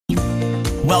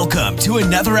Welcome to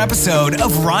another episode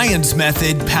of Ryan's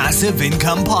Method Passive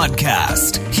Income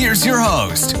Podcast. Here's your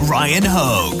host, Ryan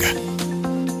Hogue.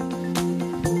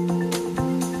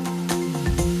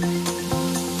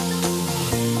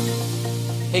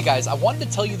 Hey guys, I wanted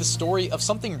to tell you the story of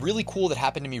something really cool that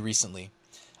happened to me recently.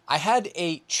 I had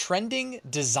a trending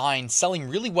design selling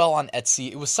really well on Etsy.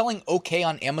 It was selling okay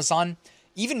on Amazon,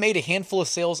 even made a handful of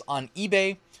sales on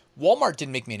eBay. Walmart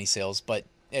didn't make me any sales, but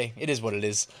hey, it is what it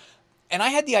is. And I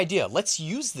had the idea, let's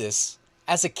use this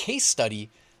as a case study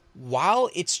while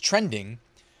it's trending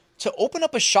to open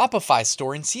up a Shopify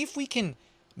store and see if we can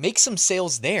make some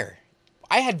sales there.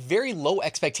 I had very low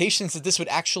expectations that this would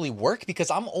actually work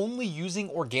because I'm only using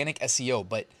organic SEO,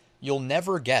 but you'll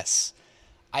never guess.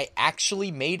 I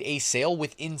actually made a sale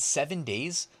within 7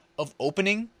 days of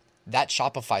opening that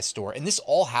Shopify store. And this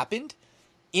all happened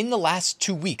in the last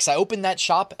 2 weeks. I opened that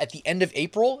shop at the end of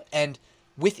April and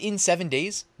within 7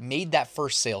 days made that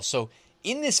first sale. So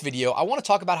in this video, I want to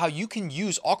talk about how you can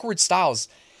use Awkward Styles,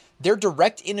 their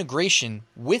direct integration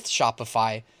with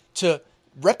Shopify, to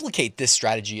replicate this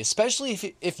strategy,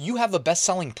 especially if you have a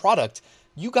best-selling product.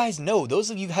 You guys know, those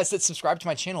of you guys that subscribe to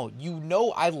my channel, you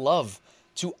know I love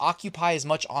to occupy as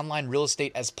much online real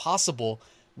estate as possible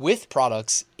with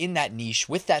products in that niche,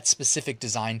 with that specific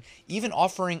design, even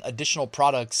offering additional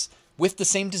products with the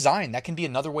same design. That can be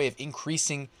another way of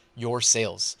increasing your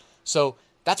sales. So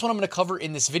that's what I'm going to cover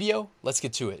in this video. Let's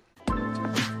get to it.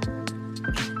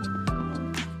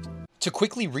 To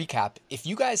quickly recap, if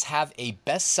you guys have a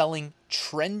best-selling,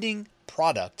 trending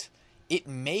product, it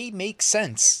may make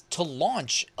sense to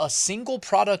launch a single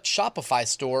product Shopify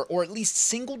store, or at least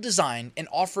single design, and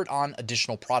offer it on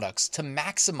additional products to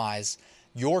maximize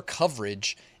your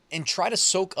coverage and try to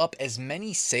soak up as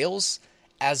many sales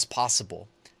as possible.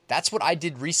 That's what I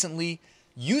did recently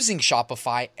using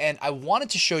Shopify, and I wanted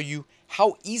to show you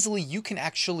how easily you can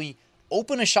actually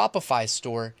open a Shopify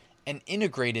store and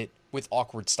integrate it with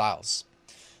Awkward Styles.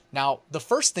 Now, the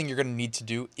first thing you're going to need to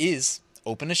do is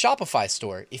open a Shopify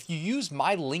store. If you use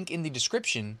my link in the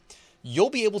description, you'll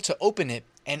be able to open it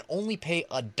and only pay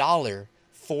 $1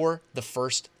 for the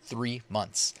first 3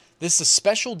 months. This is a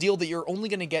special deal that you're only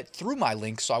going to get through my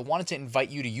link, so I wanted to invite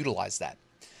you to utilize that.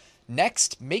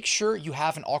 Next, make sure you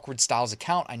have an Awkward Styles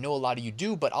account. I know a lot of you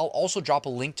do, but I'll also drop a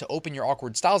link to open your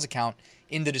Awkward Styles account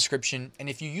in the description. And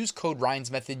if you use code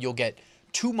Ryan's Method, you'll get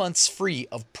 2 months free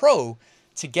of Pro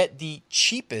to get the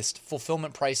cheapest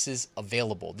fulfillment prices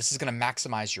available. This is going to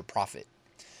maximize your profit.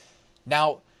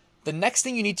 Now, the next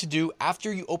thing you need to do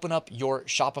after you open up your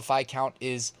Shopify account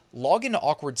is log into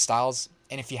Awkward Styles.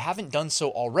 And if you haven't done so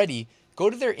already, go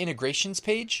to their integrations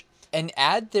page and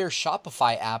add their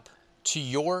Shopify app to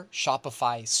your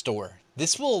Shopify store.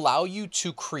 This will allow you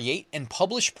to create and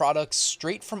publish products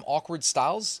straight from Awkward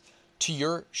Styles to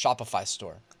your Shopify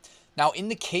store. Now, in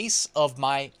the case of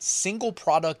my single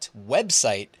product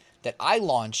website that I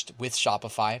launched with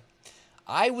Shopify,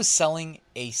 I was selling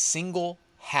a single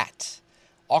hat.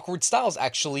 Awkward Styles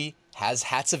actually has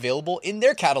hats available in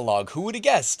their catalog. Who would have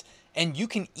guessed? And you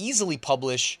can easily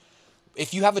publish,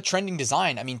 if you have a trending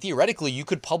design, I mean, theoretically, you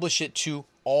could publish it to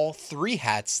all 3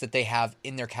 hats that they have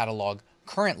in their catalog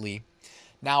currently.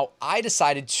 Now, I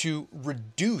decided to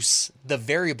reduce the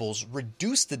variables,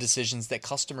 reduce the decisions that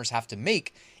customers have to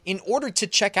make in order to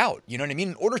check out, you know what I mean?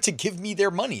 In order to give me their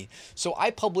money. So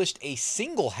I published a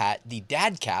single hat, the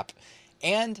dad cap,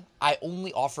 and I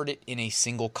only offered it in a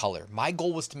single color. My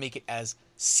goal was to make it as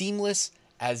seamless,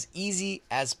 as easy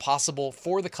as possible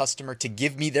for the customer to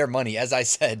give me their money. As I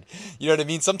said, you know what I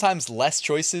mean? Sometimes less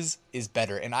choices is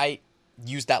better, and I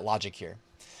used that logic here.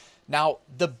 Now,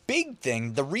 the big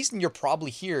thing, the reason you're probably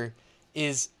here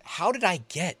is, how did I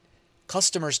get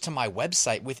customers to my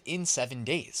website within 7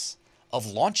 days of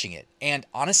launching it? And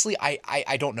honestly,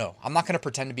 I don't know. I'm not going to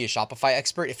pretend to be a Shopify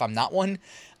expert if I'm not one.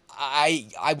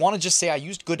 I want to just say I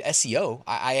used good SEO.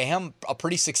 I am a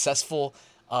pretty successful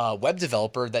web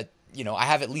developer that, you know, I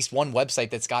have at least one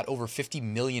website that's got over 50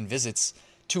 million visits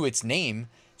to its name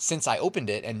since I opened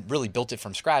it and really built it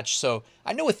from scratch. So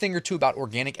I know a thing or two about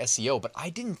organic SEO, but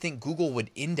I didn't think Google would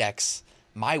index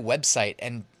my website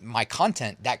and my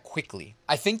content that quickly.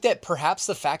 I think that perhaps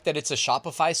the fact that it's a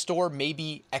Shopify store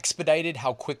maybe expedited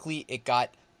how quickly it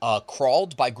got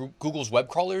crawled by Google's web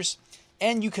crawlers.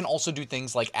 And you can also do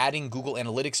things like adding Google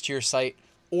Analytics to your site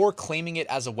or claiming it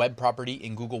as a web property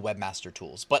in Google Webmaster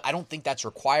Tools. But I don't think that's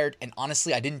required. And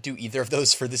honestly, I didn't do either of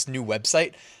those for this new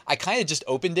website. I kind of just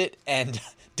opened it and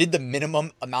did the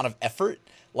minimum amount of effort.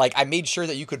 Like, I made sure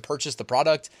that you could purchase the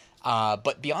product.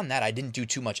 But beyond that, I didn't do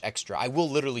too much extra. I will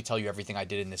literally tell you everything I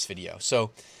did in this video.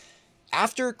 So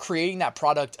After creating that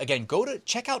product, again,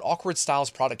 check out Awkward Styles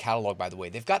product catalog, by the way.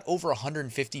 They've got over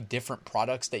 150 different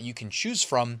products that you can choose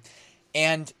from.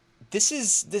 And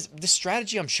this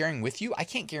strategy I'm sharing with you. I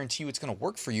can't guarantee you it's going to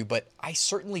work for you, but I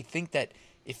certainly think that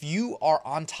if you are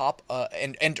on top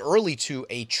and early to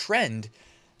a trend,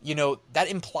 that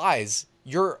implies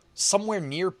you're somewhere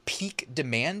near peak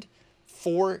demand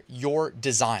for your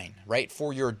design, right?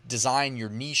 For your design, your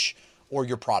niche, or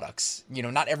your products.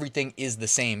 Not everything is the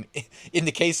same. In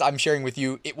the case I'm sharing with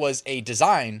you, it was a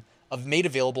design made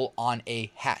available on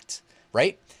a hat,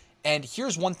 right? And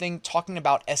here's one thing talking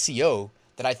about SEO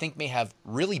that I think may have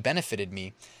really benefited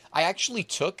me. I actually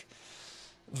took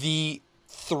the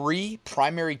 3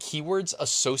 primary keywords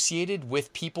associated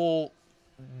with people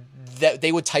that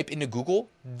they would type into Google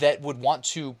that would want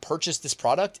to purchase this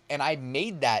product, and I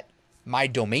made that my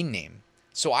domain name.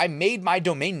 So I made my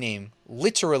domain name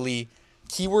literally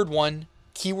keyword 1,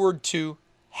 keyword 2,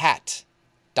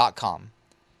 hat.com.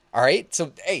 All right.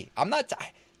 So, hey,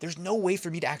 there's no way for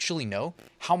me to actually know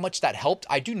how much that helped.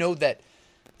 I do know that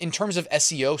in terms of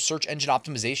SEO, search engine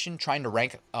optimization, trying to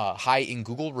rank high in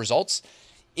Google results,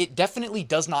 it definitely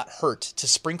does not hurt to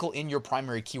sprinkle in your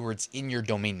primary keywords in your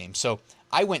domain name. So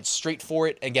I went straight for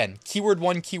it. Again, keyword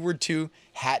 1, keyword 2,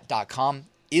 hat.com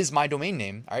is my domain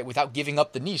name, all right, without giving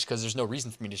up the niche, because there's no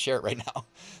reason for me to share it right now,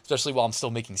 especially while I'm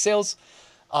still making sales.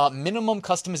 Minimum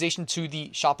customization to the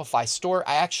Shopify store.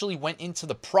 I actually went into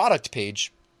the product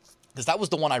page because that was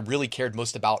the one I really cared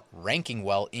most about ranking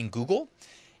well in Google.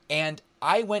 And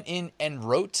I went in and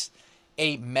wrote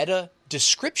a meta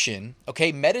description.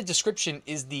 Okay, meta description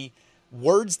is the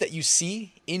words that you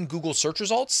see in Google search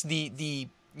results. I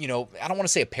don't want to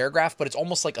say a paragraph, but it's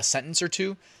almost like a sentence or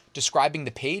two describing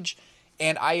the page.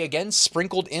 And I, again,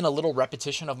 sprinkled in a little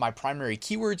repetition of my primary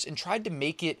keywords and tried to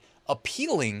make it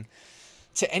appealing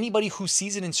to anybody who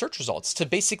sees it in search results to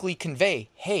basically convey,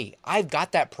 hey, I've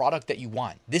got that product that you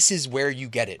want. This is where you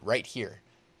get it, right here.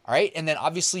 All right. And then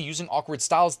obviously using Awkward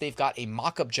Styles, they've got a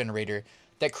mock-up generator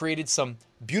that created some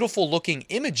beautiful looking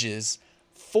images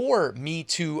for me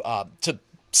to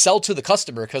sell to the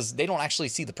customer, because they don't actually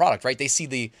see the product, right? They see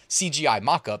the CGI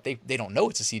mock-up. They don't know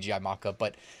it's a CGI mock-up,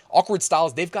 but Awkward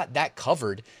Styles, they've got that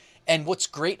covered. And what's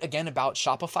great, again, about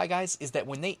Shopify, guys, is that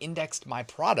when they indexed my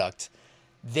product,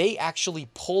 they actually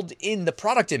pulled in the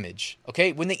product image,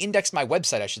 okay? When they indexed my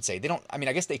website, I should say. I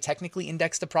guess they technically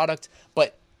indexed the product,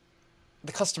 but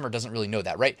the customer doesn't really know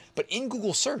that, right? But in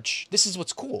Google search, this is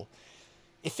what's cool.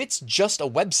 If it's just a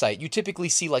website, you typically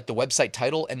see like the website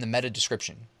title and the meta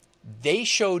description. They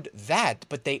showed that,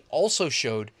 but they also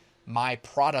showed my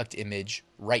product image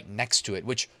right next to it,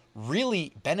 which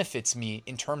really benefits me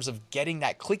in terms of getting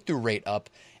that click-through rate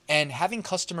up and having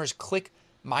customers click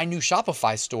my new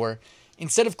Shopify store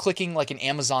instead of clicking like an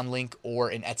Amazon link or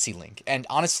an Etsy link. And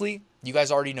honestly, you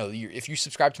guys already know, if you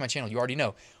subscribe to my channel, you already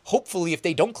know. Hopefully, if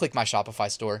they don't click my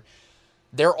Shopify store,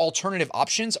 their alternative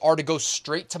options are to go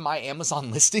straight to my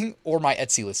Amazon listing or my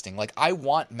Etsy listing. Like, I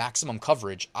want maximum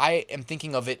coverage. I am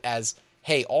thinking of it as,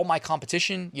 hey, all my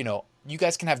competition, you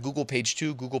guys can have Google page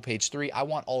 2, Google page 3. I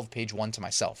want all of page 1 to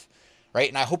myself, right?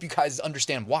 And I hope you guys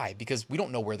understand why, because we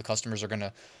don't know where the customers are going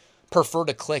to prefer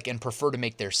to click and prefer to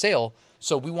make their sale.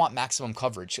 So we want maximum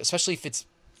coverage, especially if it's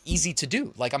easy to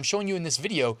do. Like I'm showing you in this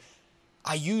video,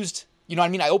 I used,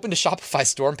 I opened a Shopify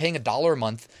store. I'm paying $1 a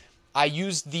month. I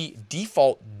used the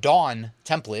default Dawn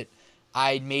template.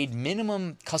 I made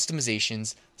minimum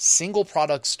customizations, single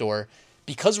product store.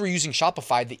 Because we're using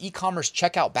Shopify, the e-commerce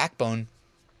checkout backbone,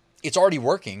 it's already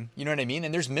working. You know what I mean?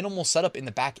 And there's minimal setup in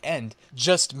the back end.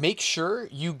 Just make sure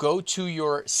you go to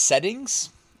your settings,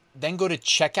 then go to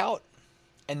checkout,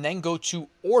 and then go to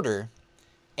order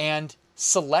and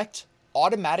select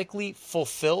automatically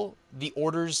fulfill the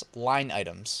order's line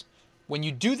items. When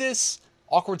you do this,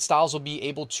 Awkward Styles will be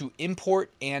able to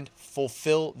import and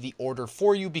fulfill the order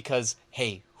for you because,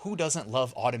 hey, who doesn't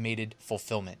love automated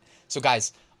fulfillment? So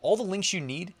guys, all the links you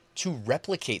need to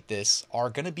replicate this are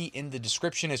going to be in the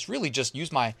description. It's really just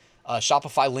use my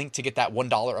Shopify link to get that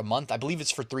 $1 a month. I believe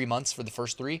it's for 3 months for the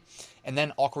first 3. And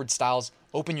then Awkward Styles,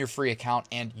 open your free account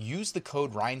and use the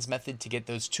code Ryan's Method to get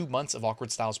those 2 months of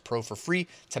Awkward Styles Pro for free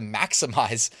to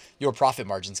maximize your profit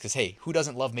margins. Because, hey, who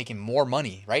doesn't love making more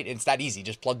money, right? It's that easy.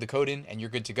 Just plug the code in and you're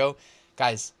good to go.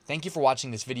 Guys, thank you for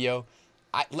watching this video.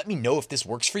 Let me know if this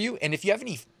works for you. And if you have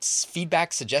any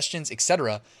feedback, suggestions,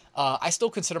 etc., I still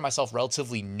consider myself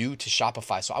relatively new to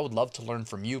Shopify, so I would love to learn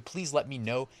from you. Please let me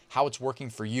know how it's working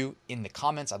for you in the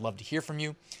comments. I'd love to hear from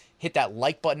you. Hit that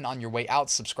like button on your way out.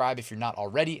 Subscribe if you're not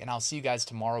already, and I'll see you guys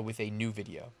tomorrow with a new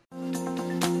video.